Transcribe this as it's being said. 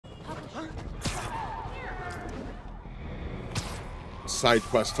side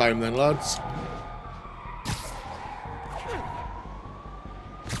quest time then, lads.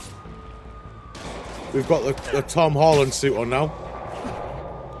 We've got the Tom Holland suit on now.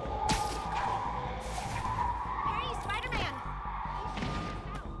 Hey, Spider-Man!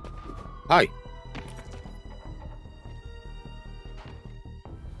 Hi.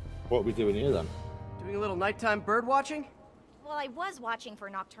 What are we doing here then? Doing a little nighttime bird watching? Well, I was watching for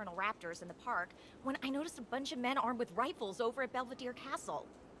nocturnal raptors in the park when I noticed a bunch of men armed with rifles over at Belvedere Castle.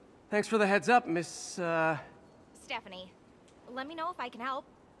 Thanks for the heads up, Miss, Stephanie, let me know if I can help.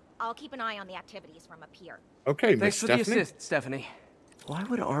 I'll keep an eye on the activities from up here. Okay, Thanks for Stephanie. the assist, Stephanie. Why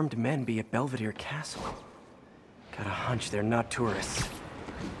would armed men be at Belvedere Castle? Got a hunch they're not tourists.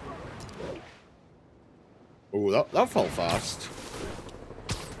 Oh, that fell fast.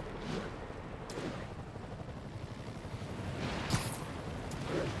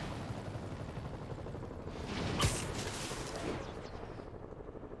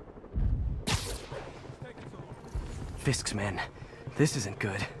 Fisk's men. This isn't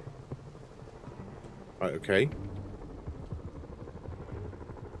good. Right, okay.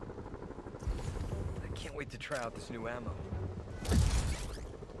 I can't wait to try out this new ammo.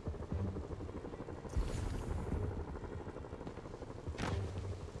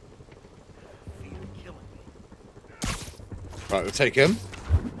 Right, we'll take him.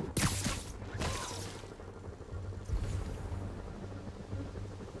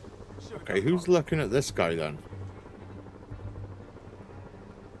 Okay, who's looking at this guy then?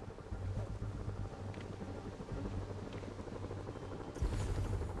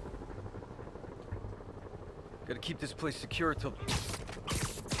 Gotta keep this place secure till...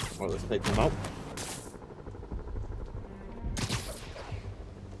 Well, let's take him out.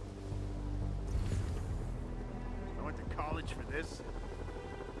 I went to college for this.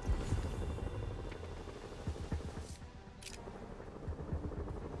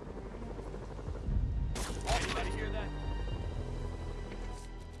 Anybody hear that?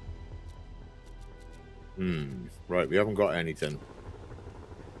 Right, we haven't got anything.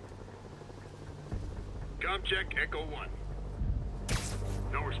 Com check, Echo 1.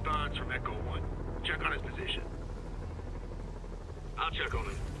 No response from Echo 1. Check on his position. I'll check on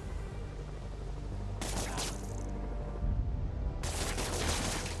him.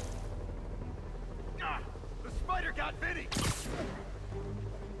 Ah, the spider got Vinny!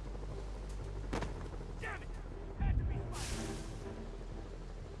 Damn it! Had to be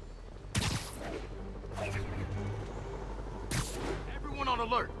Spider. Everyone on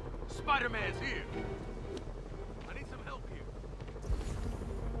alert! Spider-Man's here! I need some help here.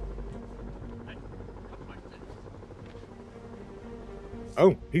 Hey, come like this.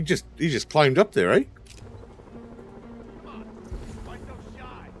 Oh, he just climbed up there, eh? Come on, why so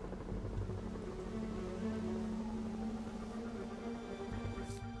shy?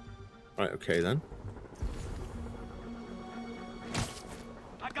 Right, okay then.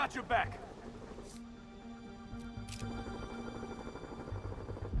 I got your back.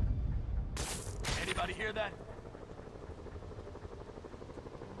 Anybody hear that?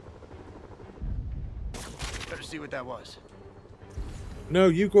 Better see what that was. No,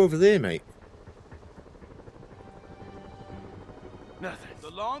 you go over there, mate. Nothing. The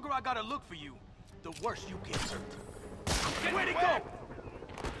longer I gotta look for you, the worse you get. Where'd he go?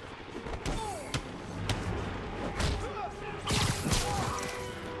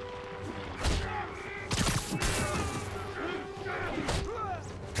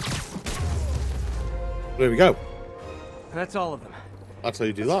 There we go. That's all of them. That's how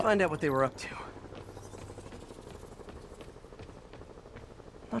you do Let's that. find out what they were up to.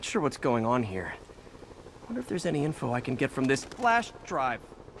 Not sure what's going on here. Wonder if there's any info I can get from this flash drive.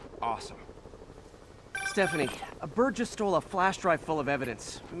 Awesome. Stephanie, a bird just stole a flash drive full of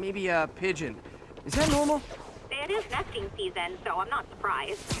evidence. Maybe a pigeon. Is that normal? It is nesting season, so I'm not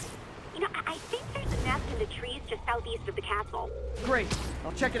surprised. You know, I think there's a nest in the trees just southeast of the castle. Great.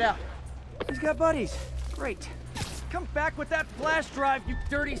 I'll check it out. He's got buddies. Great. Come back with that flash drive, you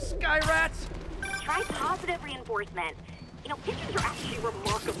dirty sky rats! Try positive reinforcement. You know, pigeons are actually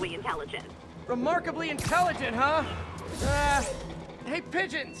remarkably intelligent. Remarkably intelligent, huh? Hey,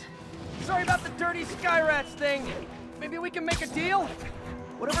 pigeons. Sorry about the dirty sky rats thing. Maybe we can make a deal?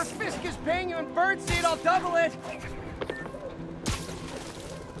 Whatever Fisk is paying you in birdseed, I'll double it.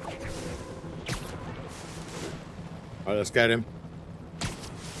 Alright, let's get him.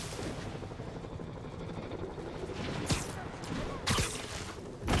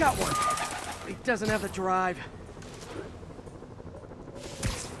 Got one. He doesn't have the drive.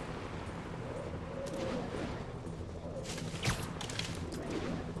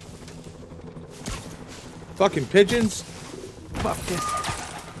 Fucking pigeons. Fuck this.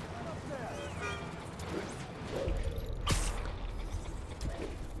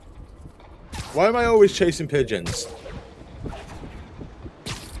 Why am I always chasing pigeons?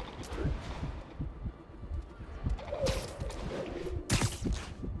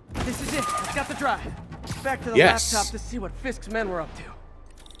 This is it. I've got the drive. Back to the Yes. laptop to see what Fisk's men were up to.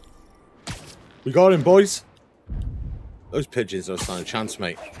 We got him, boys. Those pigeons don't stand a chance,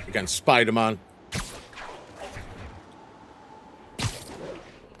 mate. Against Spider-Man.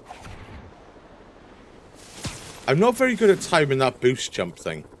 I'm not very good at timing that boost jump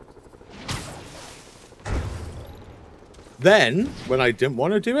thing. Then, when I didn't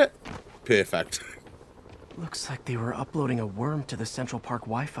want to do it, perfect. Looks like they were uploading a worm to the Central Park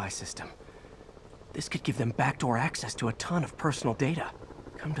Wi-Fi system. This could give them backdoor access to a ton of personal data.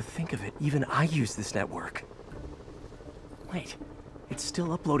 Come to think of it, even I use this network. Wait, it's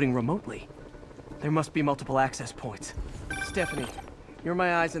still uploading remotely. There must be multiple access points. Stephanie, you're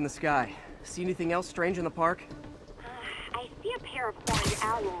my eyes in the sky. See anything else strange in the park? I see a pair of horned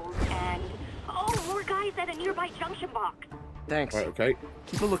owls and... oh, more guys at a nearby junction box. Thanks. Right, okay.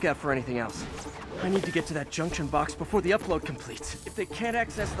 Keep a lookout for anything else. I need to get to that junction box before the upload completes. If they can't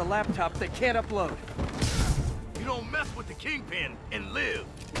access the laptop, they can't upload. You don't mess with the Kingpin and live.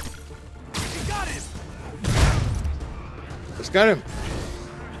 You got him! Let's get him.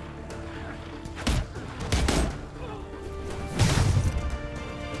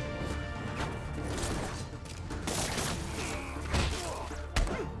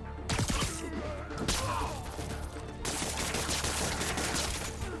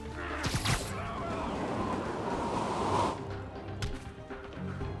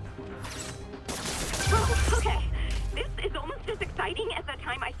 Oh, okay. This is almost as exciting as the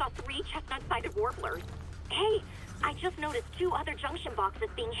time I saw 3 chestnut-sided warblers. Hey, I just noticed 2 other junction boxes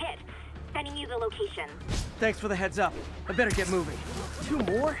being hit. Sending you the location. Thanks for the heads up. I better get moving. 2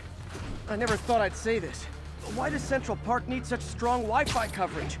 more? I never thought I'd say this. But why does Central Park need such strong Wi-Fi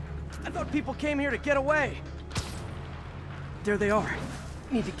coverage? I thought people came here to get away. There they are.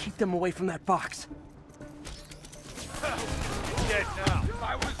 Need to keep them away from that box. Dead now. If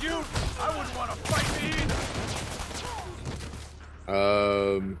I was you, I wouldn't want to fight me either.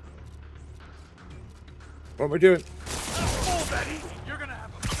 What am I doing? Oh, Betty, you're gonna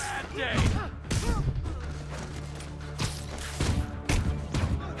have a bad day.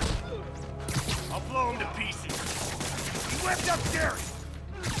 I'll blow him to pieces. He whipped up Gary.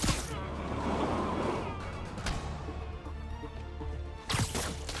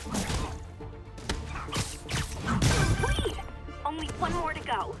 Please! Only 1 more to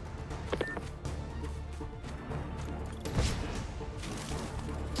go.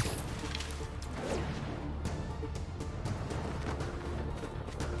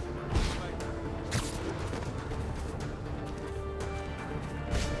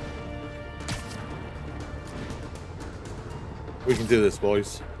 We can do this,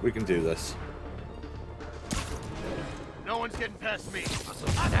 boys. We can do this. No one's getting past me.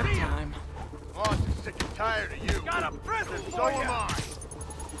 Nap time. Boss is sick and tired of you. Got a present for you. So am I.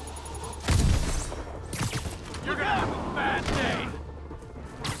 You're gonna have a bad day.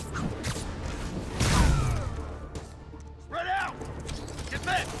 Spread out. Get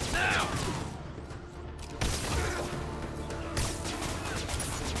back now.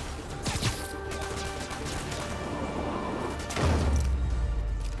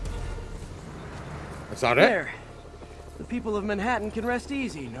 Is that it? There. The people of Manhattan can rest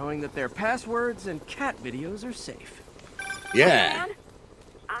easy, knowing that their passwords and cat videos are safe. Yeah. Man,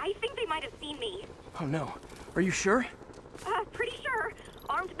 I think they might have seen me. Oh no. Are you sure? Pretty sure.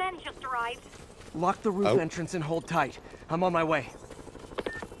 Armed men just arrived. Lock the roof Oh. entrance and hold tight. I'm on my way.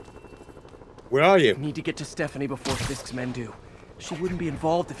 Where are you? Need to get to Stephanie before Fisk's men do. She wouldn't be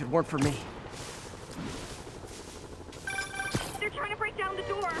involved if it weren't for me. They're trying to break down the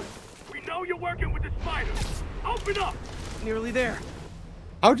door. We know you're working with the spider. Open up. Nearly there.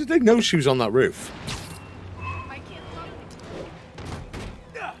 How did they know she was on that roof?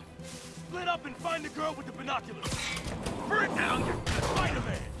 Yeah. Split up and find the girl with the binoculars. Burn down your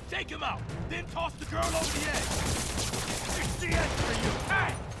Spider-Man. Take him out. Then toss the girl over the edge. It's the edge for you.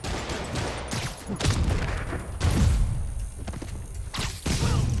 Hey!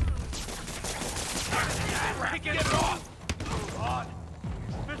 Get it off! On.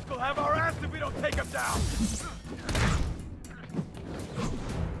 Fisk will have our ass if we don't take him down.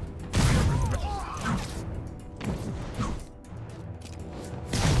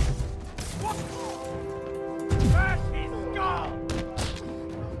 Smash his skull!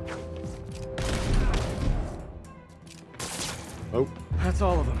 Oh. That's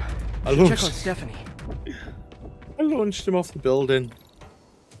all of them. I Should love check on Stephanie. I launched him off the building.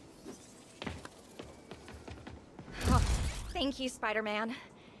 Oh, thank you, Spider-Man.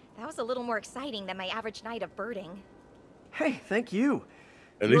 That was a little more exciting than my average night of birding. Hey, thank you.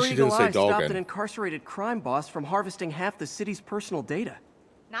 At least you didn't say Stopped an dogging. incarcerated crime boss from harvesting half the city's personal data.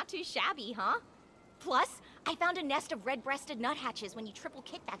 Not too shabby, huh? Plus, I found a nest of red-breasted nuthatches when you triple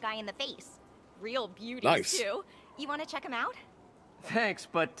kicked that guy in the face. Real beauties, Nice. too. You want to check them out? Thanks,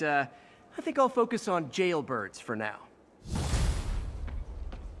 but I think I'll focus on jailbirds for now.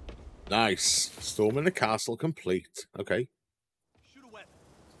 Nice. Storming the castle complete. Okay. Shoot a weapon.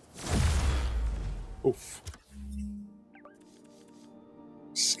 Oof.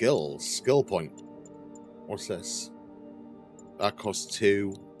 Skills. Skill point. What's this? That costs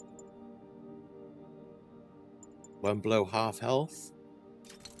 2. When below half health.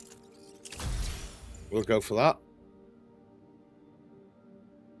 We'll go for that.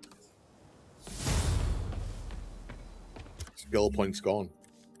 Skill point's gone.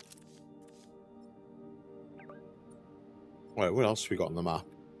 Wait, what else have we got on the map?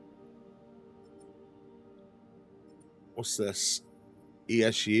 What's this?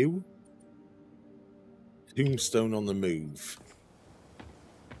 ESU? Tombstone on the move.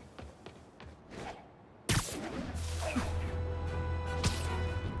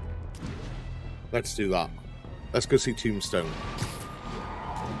 Let's do that. Let's go see Tombstone.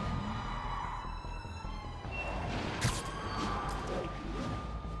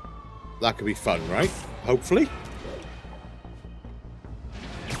 That could be fun, right? Hopefully.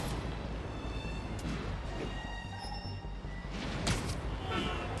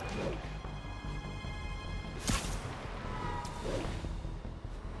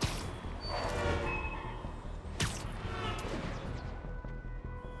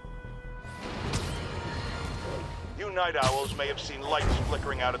 Night owls may have seen lights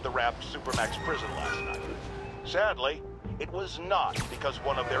flickering out at the Raft Supermax prison last night. Sadly, it was not because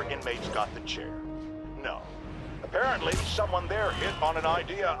one of their inmates got the chair. No. Apparently, someone there hit on an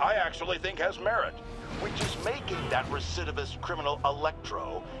idea I actually think has merit, which is making that recidivist criminal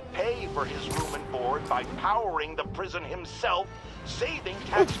Electro pay for his room and board by powering the prison himself, saving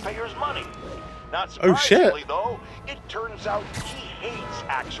taxpayers' money. Not surprisingly, though, it turns out he hates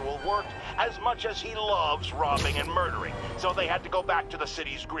actual work as much as he loves robbing and murdering, so they had to go back to the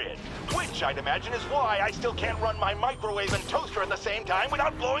city's grid, which I'd imagine is why I still can't run my microwave and toaster at the same time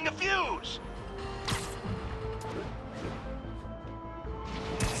without blowing a fuse.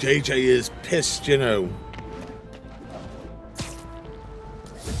 JJ is pissed, you know.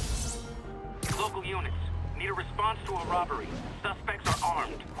 Local units, need a response to a robbery. Suspects are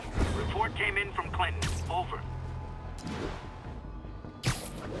armed. Report came in from Clinton. Over.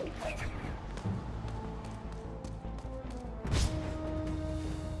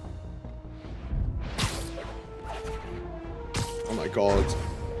 Oh my god.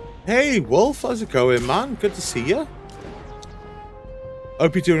 Hey, Wolf, how's it going, man? Good to see you.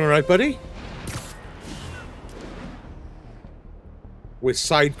 Hope you're doing alright, buddy. We're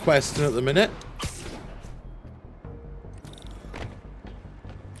side questing at the minute.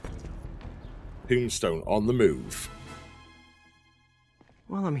 Tombstone on the move.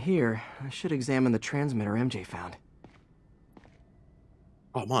 While I'm here, I should examine the transmitter MJ found.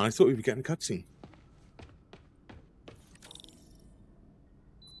 Oh man, I thought we'd be getting a cutscene.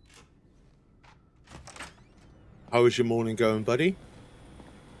 How is your morning going, buddy?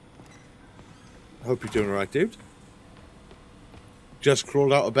 Hope you're doing alright, dude. Just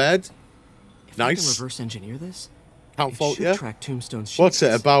crawled out of bed. If Nice. I can reverse engineer this, Can't it fault should you. track Tombstone's What's it,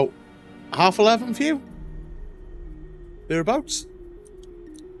 shipments. about 11:30 for you? Thereabouts?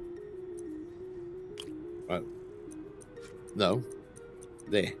 Right. No.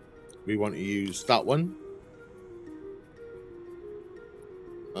 There. We want to use that one.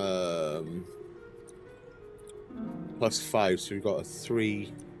 +5, so we've got a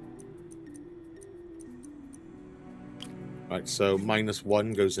 3. Right, so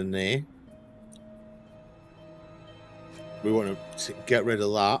 -1 goes in there. We want to get rid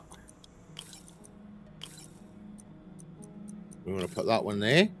of that. We want to put that one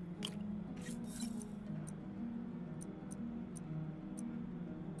there.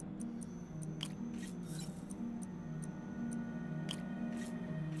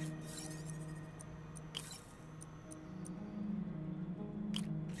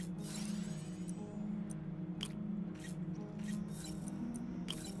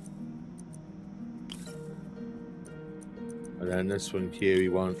 And then this one here, we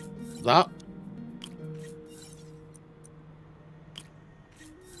want that.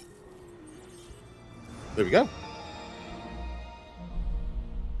 There we go.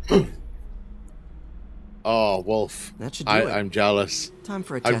 Oh, Wolf. That should do it. I'm jealous. Time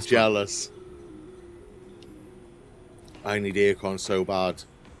for a I'm test. jealous. I need aircon so bad.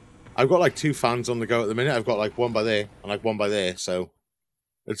 I've got like 2 fans on the go at the minute. I've got like one by there and like one by there, so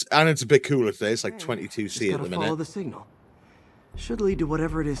it's a bit cooler today. It's like 22°C at the minute. Follow the signal. Should lead to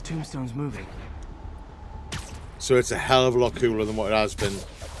whatever it is Tombstone's moving. So it's a hell of a lot cooler than what it has been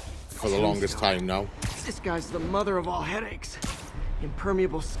for the longest time now. This guy's the mother of all headaches.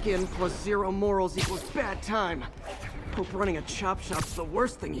 Impermeable skin plus 0 morals equals bad time. Hope running a chop shop's the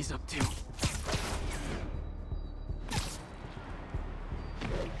worst thing he's up to.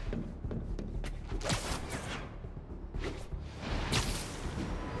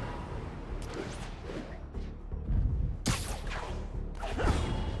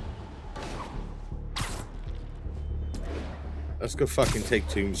 Let's go fucking take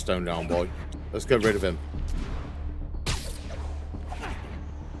Tombstone down, boy. Let's get rid of him.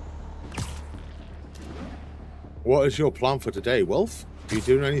 What is your plan for today, Wolf? Are you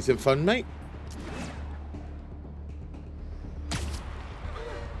doing anything fun, mate?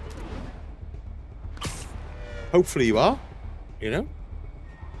 Hopefully you are, you know?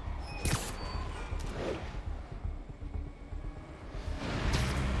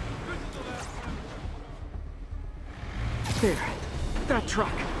 There, that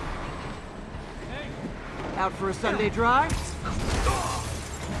truck. Out for a Sunday drive?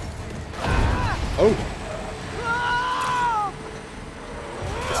 Oh!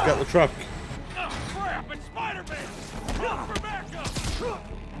 Let's get the truck. Crap, it's Spider-Man! Look for backup!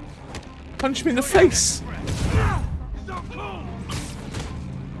 Punch me in the face!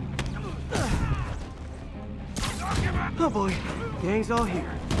 Oh boy, gang's all here.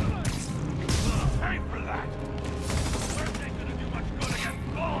 Time for that!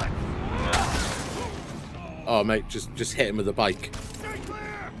 Oh, mate, just hit him with the bike.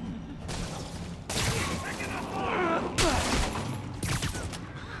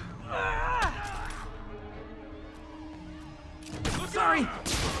 Sorry!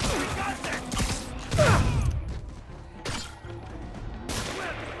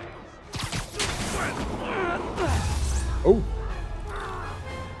 Oh!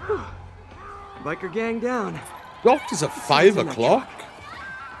 Biker gang down. Doctor's at 5 o'clock?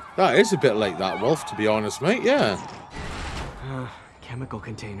 That is a bit late, that, Wolf, to be honest, mate, yeah. Chemical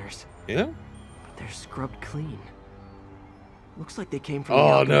containers. Yeah? But they're scrubbed clean. Looks like they came from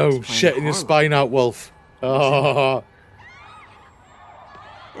Oh, the no. Alchemix plant in Shitting your Harlem. spine out, Wolf. Oh.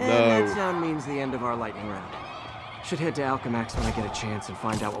 And No. that sound means the end of our lightning round. Should head to Alchemax when I get a chance and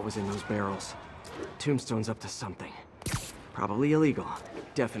find out what was in those barrels. Tombstone's up to something. Probably illegal.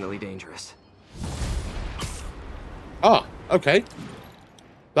 Definitely dangerous. Ah, okay.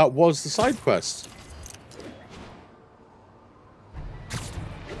 That was the side quest.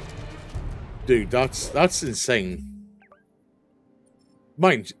 Dude, that's insane.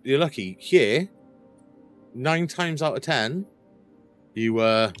 Mind, you're lucky. Here, 9 times out of 10, you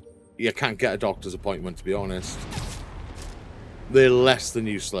can't get a doctor's appointment, to be honest. They're less than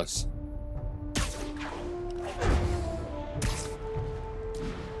useless.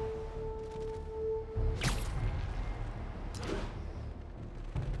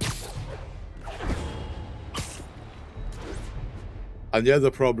 And the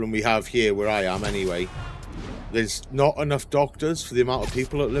other problem we have here, where I am anyway, there's not enough doctors for the amount of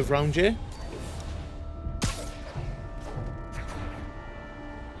people that live around here.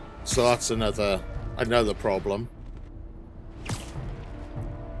 So that's another problem.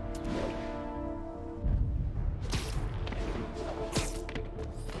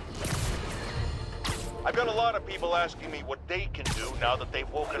 I've got a lot of people asking me what they can do now that they've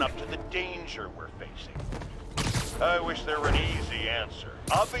woken up to the danger we're facing. I wish there were an easy answer.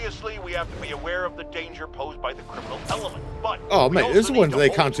 Obviously, we have to be aware of the danger posed by the criminal element, but... Oh, mate, there's one they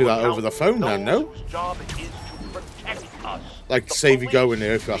can't do that over the phone now, no? Whose job it is to protect us. Like, The save you go in police,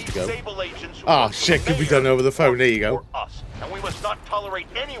 there if you have to go. disabled agents who Ah, work for shit, the could be mayor done over the phone. There you go. or us, and we must not tolerate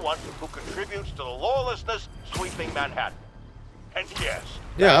anyone who contributes to the lawlessness sweeping Manhattan. And yes,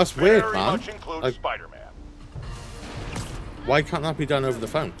 Yeah, that's weird, very man. much includes Like- Spider-Man. Why can't that be done over the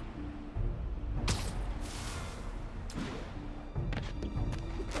phone?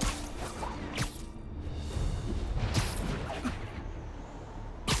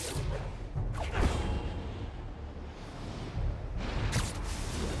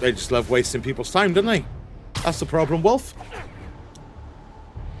 They just love wasting people's time, don't they? That's the problem, Wolf.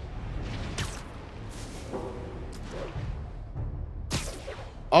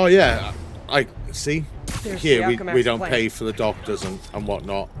 Oh yeah, I see. There's Here the we Alchemax don't plant. pay for the doctors and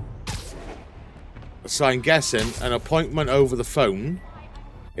whatnot. So I'm guessing an appointment over the phone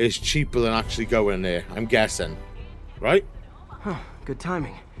is cheaper than actually going there, I'm guessing. Right? Huh, good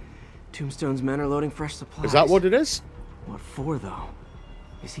timing. Tombstone's men are loading fresh supplies. Is that what it is? What for, though?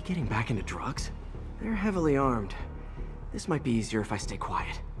 Is he getting back into drugs? They're heavily armed. This might be easier if I stay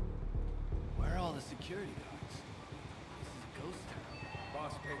quiet. Where are all the security guards? This is a ghost town.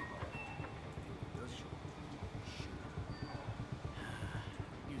 Boss paid well.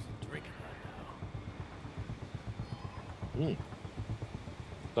 Using drinking right now.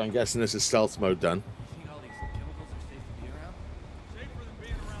 So I'm guessing this is stealth mode then. You think all these chemicals are safe to be around? Safer than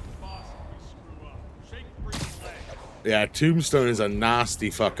being around the boss if we screw up. Shake freaking legs. Yeah, Tombstone is a nasty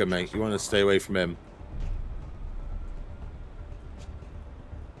fucker, mate. You want to stay away from him.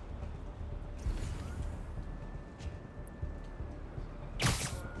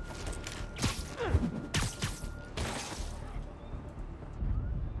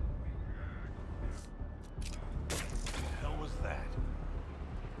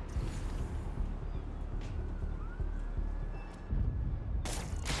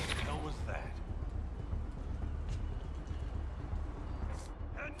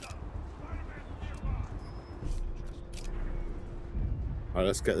 Alright,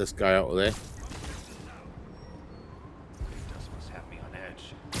 let's get this guy out of there. Dust must have me on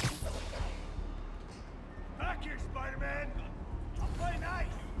edge. Back here, Spider-Man! I'll play nice!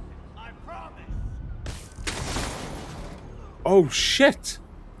 I promise! Oh, shit!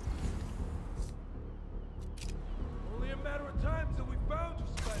 Only a matter of time till we found you,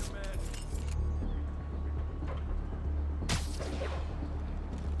 Spider-Man!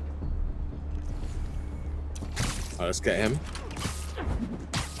 Alright, let's get him.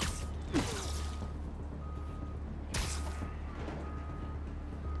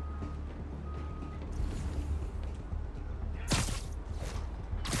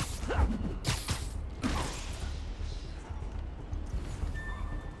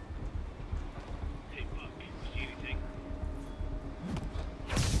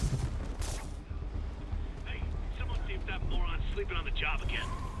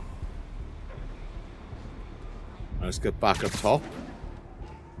 Let's get back up top.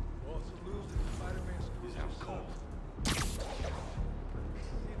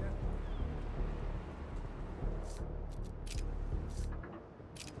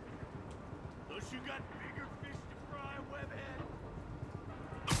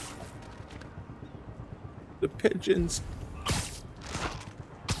 The pigeons.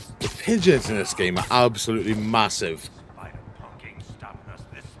 The pigeons in this game are absolutely massive.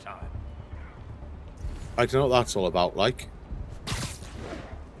 I don't know what that's all about, like.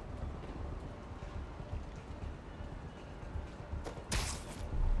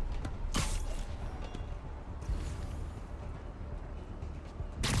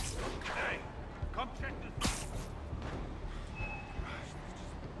 Hey, come check this.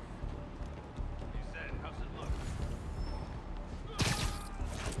 You said, how's it look?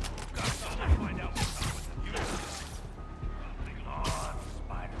 Got something to find out what's up with the universe. Bring on,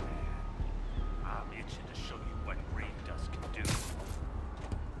 Spider-Man. I'm itching to show you what green dust can do.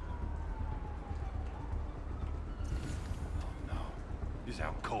 Oh no, he's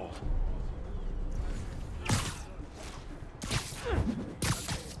out cold.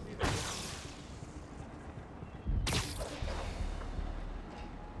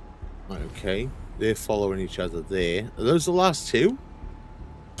 Okay, they're following each other there. Are those the last two?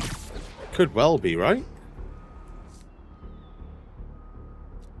 Could well be, right?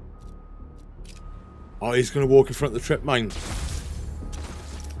 Oh, he's going to walk in front of the trip mine. What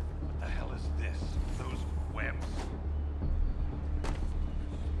the hell is this? Those webs?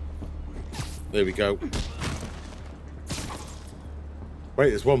 There we go. Wait,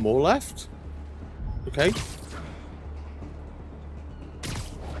 there's one more left? Okay.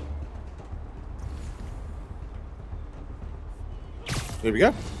 There we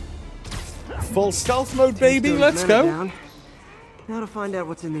go. Full stealth mode, baby. Let's go. Down. Now to find out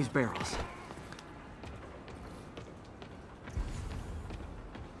what's in these barrels.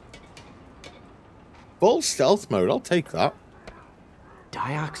 Full stealth mode. I'll take that.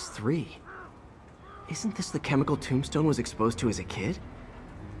 Diox 3. Isn't this the chemical Tombstone was exposed to as a kid?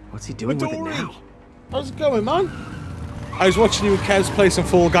 What's he doing with it now? How's it going, man? I was watching you and Kez play some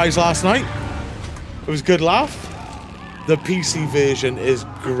Fall Guys last night. It was a good laugh. The PC version is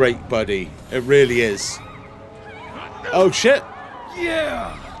great, buddy. It really is. Oh, shit.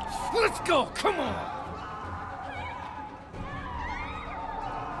 Yeah! Let's go! Come on!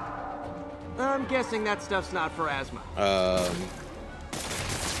 I'm guessing that stuff's not for asthma.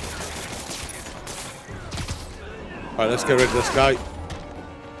 Alright, let's get rid of this guy.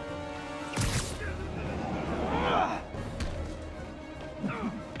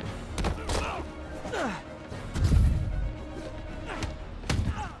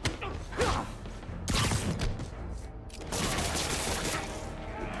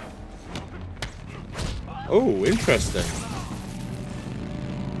 Oh, interesting.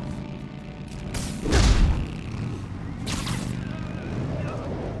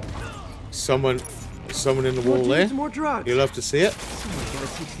 Someone in the wall there. More drugs. You'll have to see it. Someone's gotta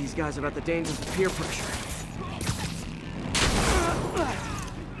teach these guys about the dangers of peer pressure.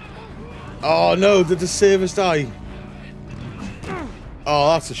 Oh no, did the servers die?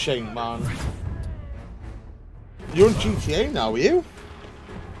 Oh, that's a shame, man. You're on GTA now, are you?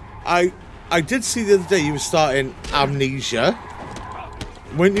 I did see the other day you were starting Amnesia.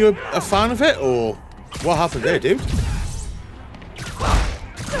 Weren't you a fan of it, or what happened there, dude?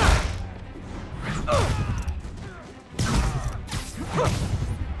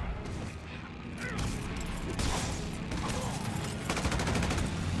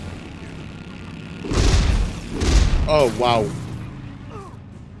 Oh, wow.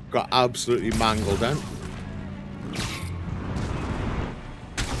 Got absolutely mangled then.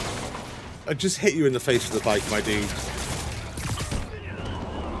 I just hit you in the face with the bike, my dude.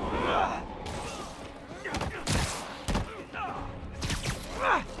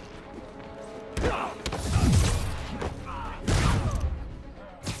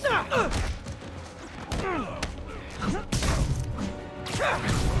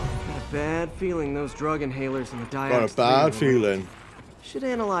 Bad feeling those drug inhalers and the dioxin. Got a bad feeling. Should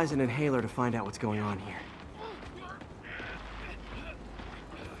analyze an inhaler to find out what's going on here.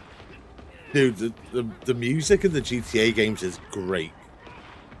 Dude, the music in the GTA games is great.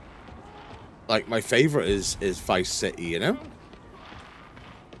 Like, my favorite is Vice City, you know?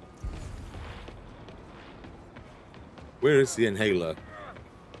 Where is the inhaler?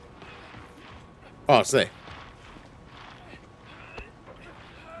 Oh, it's there.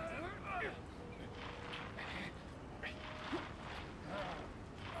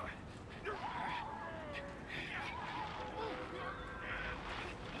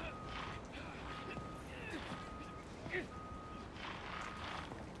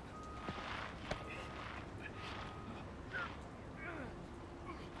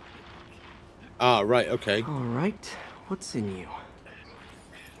 Ah, right, okay. All right, what's in you?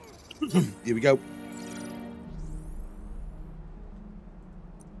 Here we go.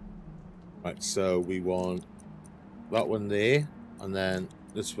 Right, so we want that one there, and then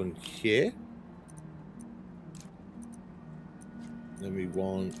this one here. Then we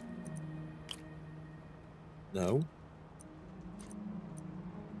want... No.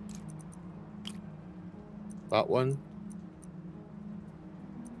 That one.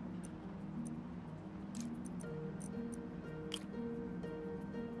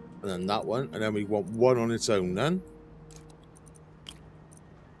 And then that one, and then we want one on its own then.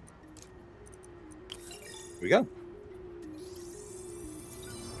 Here we go.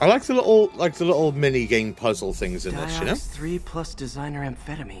 I like the little mini game puzzle things in this, you know? 3 plus designer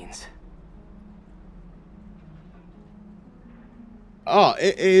amphetamines. Oh,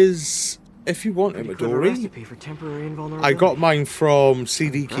 it is, if you want it, Midori. Recipe for temporary invulnerability. I got mine from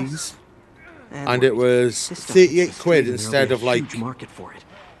CD Keys, and it was 38 quid instead of like market for it.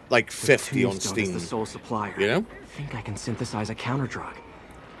 Like 50 on Steam. The sole supplier. You know? I think I can synthesize a counter drug.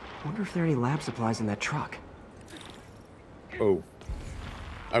 Wonder if there are any lab supplies in that truck. Oh,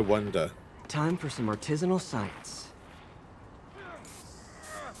 I wonder. Time for some artisanal science.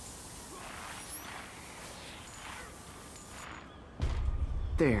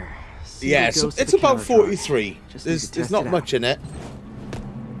 There. Yeah, it's about 43. There's not much in it,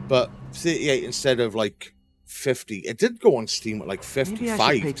 but 38 instead of like 50. It did go on Steam at like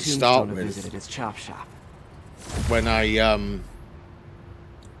 55 to start with. Its chop shop. When I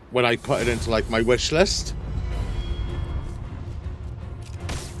put it into like my wish list.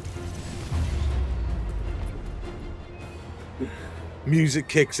 Music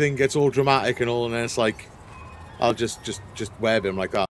kicks in, gets all dramatic and all, and then it's like I'll just web him like that.